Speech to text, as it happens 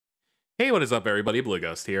Hey, what is up everybody,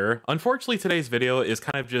 Blueghost here. Unfortunately, today's video is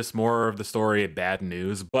kind of just more of the story of bad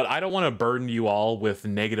news, but I don't want to burden you all with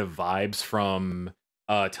negative vibes from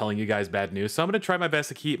telling you guys bad news, so I'm going to try my best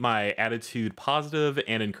to keep my attitude positive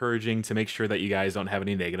and encouraging to make sure that you guys don't have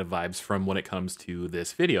any negative vibes from when it comes to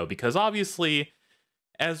this video, because obviously,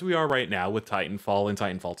 as we are right now with Titanfall and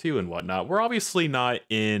Titanfall 2 and whatnot, we're obviously not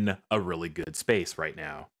in a really good space right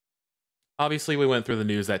now. Obviously, we went through the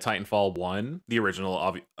news that Titanfall 1, the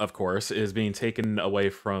original, of course, is being taken away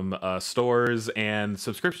from stores and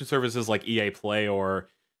subscription services like EA Play or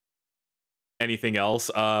anything else.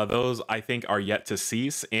 Those, I think, are yet to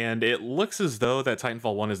cease, and it looks as though that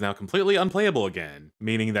Titanfall 1 is now completely unplayable again,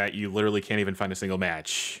 meaning that you literally can't even find a single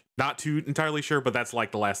match. Not too entirely sure, but that's like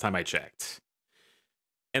the last time I checked.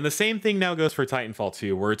 And the same thing now goes for Titanfall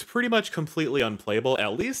 2, where it's pretty much completely unplayable,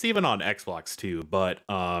 at least even on Xbox too. But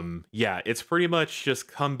yeah, it's pretty much just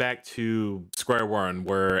come back to square one,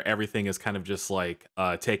 where everything is kind of just like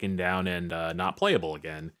taken down and not playable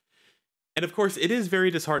again. And of course, it is very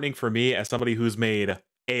disheartening for me as somebody who's made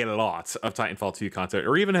a lot of Titanfall 2 content,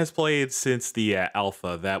 or even has played since the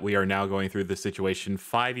alpha, that we are now going through this situation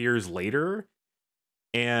 5 years later.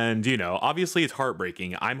 And, you know, obviously it's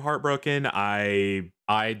heartbreaking. I'm heartbroken.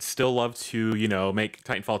 I'd still love to, you know, make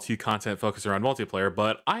Titanfall 2 content focus around multiplayer,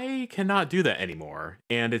 but I cannot do that anymore.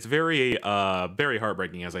 And it's very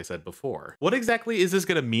heartbreaking, as I said before. What exactly is this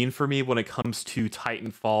going to mean for me when it comes to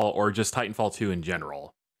Titanfall or just Titanfall 2 in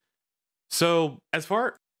general? So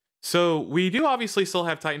we do obviously still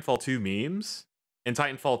have Titanfall 2 memes and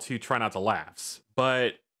Titanfall 2 try not to laughs,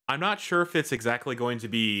 but I'm not sure if it's exactly going to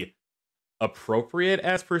be appropriate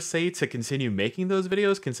as per se to continue making those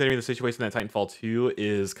videos, considering the situation that Titanfall 2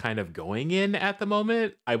 is kind of going in at the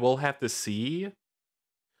moment. I will have to see.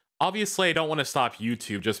 Obviously, I don't want to stop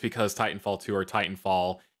YouTube just because Titanfall 2 or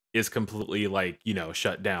Titanfall is completely, like, you know,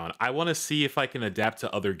 shut down. I want to see if I can adapt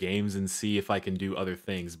to other games and see if I can do other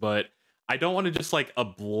things, but I don't want to just like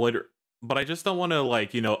but I just don't want to,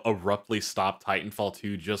 like, you know, abruptly stop Titanfall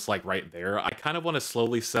 2 just like right there. I kind of want to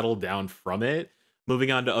slowly settle down from it,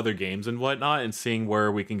 moving on to other games and whatnot, and seeing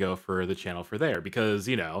where we can go for the channel for there. Because,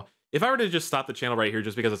 you know, if I were to just stop the channel right here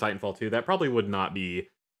just because of Titanfall 2, that probably would not be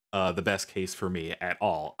the best case for me at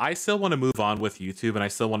all. I still want to move on with YouTube, and I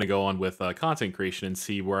still want to go on with content creation and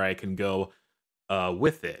see where I can go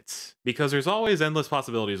with it. Because there's always endless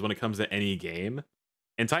possibilities when it comes to any game.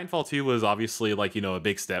 And Titanfall 2 was obviously, like, you know, a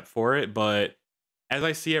big step for it, but as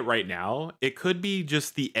I see it right now, it could be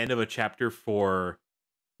just the end of a chapter for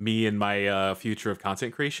me and my future of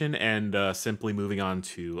content creation, and simply moving on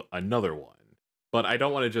to another one. But I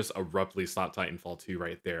don't want to just abruptly stop Titanfall 2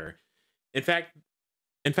 right there. In fact,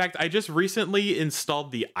 I just recently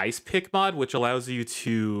installed the Ice Pick mod, which allows you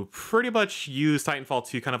to pretty much use Titanfall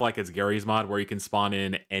 2 kind of like its Gary's mod, where you can spawn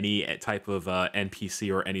in any type of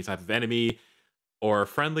NPC or any type of enemy or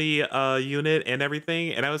friendly unit and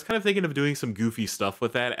everything. And I was kind of thinking of doing some goofy stuff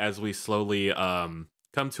with that as we slowly come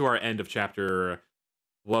to our end of chapter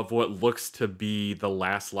of what looks to be the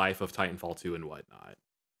last life of Titanfall 2 and whatnot.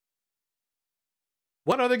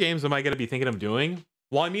 What other games am I going to be thinking of doing?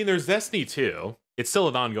 Well, I mean, there's Destiny 2. It's still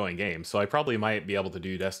an ongoing game, so I probably might be able to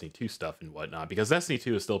do Destiny 2 stuff and whatnot, because Destiny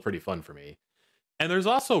 2 is still pretty fun for me. And there's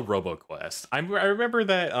also RoboQuest. I remember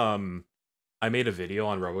that I made a video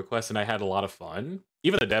on RoboQuest, and I had a lot of fun.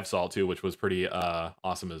 Even the dev saw it too, which was pretty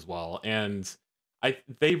awesome as well. And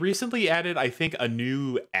they recently added, I think, a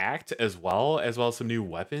new act as well as some new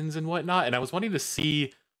weapons and whatnot. And I was wanting to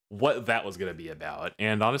see what that was going to be about.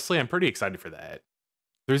 And honestly, I'm pretty excited for that.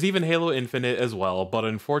 There's even Halo Infinite as well, but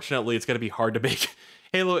unfortunately, it's going to be hard to make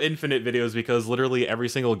Halo Infinite videos because literally every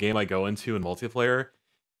single game I go into in multiplayer,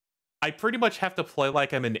 I pretty much have to play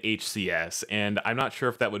like I'm in HCS, and I'm not sure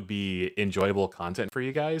if that would be enjoyable content for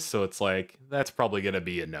you guys. So it's like, that's probably going to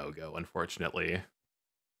be a no-go, unfortunately.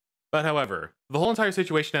 But however, the whole entire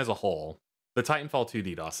situation as a whole, the Titanfall 2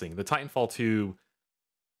 DDoSing, the Titanfall 2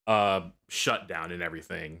 shutdown and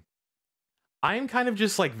everything, I'm kind of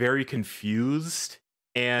just like very confused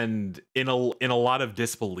and in a lot of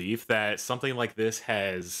disbelief that something like this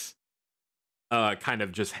has kind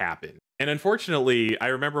of just happened. And unfortunately, I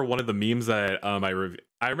remember one of the memes that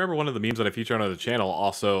I remember one of the memes that I featured on the channel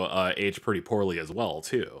also aged pretty poorly as well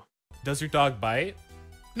too. Does your dog bite?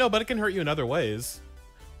 No, but it can hurt you in other ways.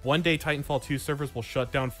 One day Titanfall 2 servers will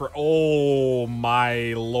shut down for, oh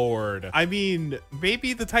my lord. I mean,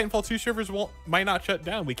 maybe the Titanfall 2 servers might not shut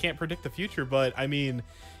down. We can't predict the future, but I mean,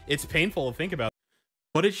 it's painful to think about.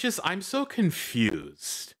 But it's just, I'm so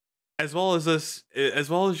confused, as well as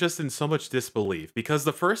just in so much disbelief, because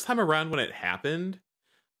the first time around when it happened,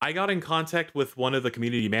 I got in contact with one of the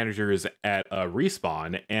community managers at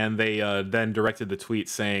Respawn, and they then directed the tweet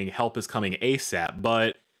saying help is coming ASAP.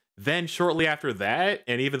 But then shortly after that,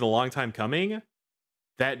 and even the long time coming,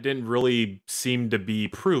 that didn't really seem to be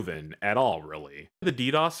proven at all, really. The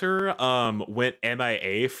DDoSer went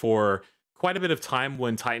MIA for quite a bit of time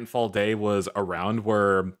when Titanfall Day was around,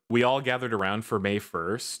 where we all gathered around for May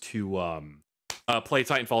 1st to play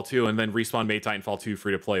Titanfall 2, and then Respawn made Titanfall 2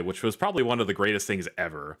 free to play, which was probably one of the greatest things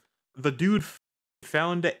ever. The dude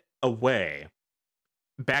found a way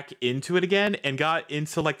back into it again and got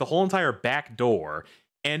into like the whole entire back door,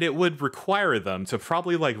 and it would require them to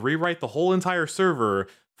probably like rewrite the whole entire server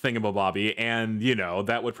thingamabobby, and you know,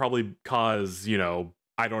 that would probably cause, you know,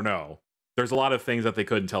 I don't know. There's a lot of things that they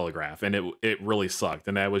couldn't telegraph, and it really sucked,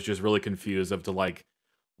 and I was just really confused of to like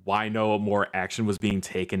why no more action was being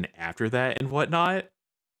taken after that and whatnot.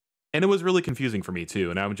 And it was really confusing for me too,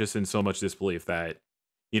 and I'm just in so much disbelief that,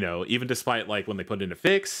 you know, even despite like when they put in a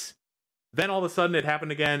fix, then all of a sudden it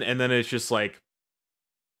happened again, and then it's just like,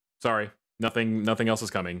 sorry, nothing else is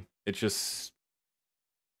coming. It's just,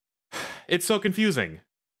 it's so confusing.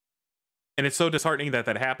 And it's so disheartening that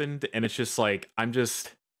that happened, and it's just like, I'm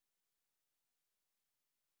just,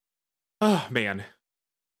 oh man.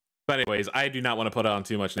 But anyways, I do not want to put on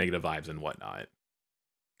too much negative vibes and whatnot.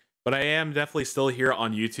 But I am definitely still here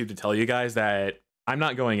on YouTube to tell you guys that I'm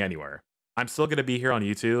not going anywhere. I'm still going to be here on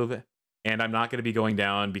YouTube, and I'm not going to be going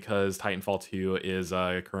down because Titanfall 2 is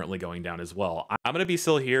currently going down as well. I'm going to be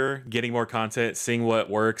still here, getting more content, seeing what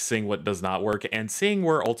works, seeing what does not work, and seeing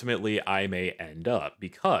where ultimately I may end up.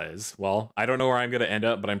 Because, well, I don't know where I'm going to end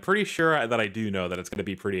up, but I'm pretty sure that I do know that it's going to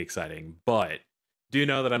be pretty exciting. But do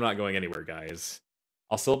know that I'm not going anywhere, guys.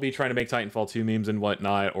 I'll still be trying to make Titanfall 2 memes and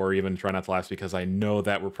whatnot, or even try not to last, because I know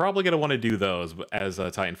that we're probably going to want to do those as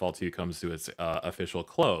Titanfall 2 comes to its official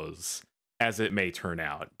close, as it may turn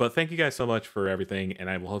out. But thank you guys so much for everything, and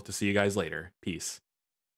I will hope to see you guys later. Peace.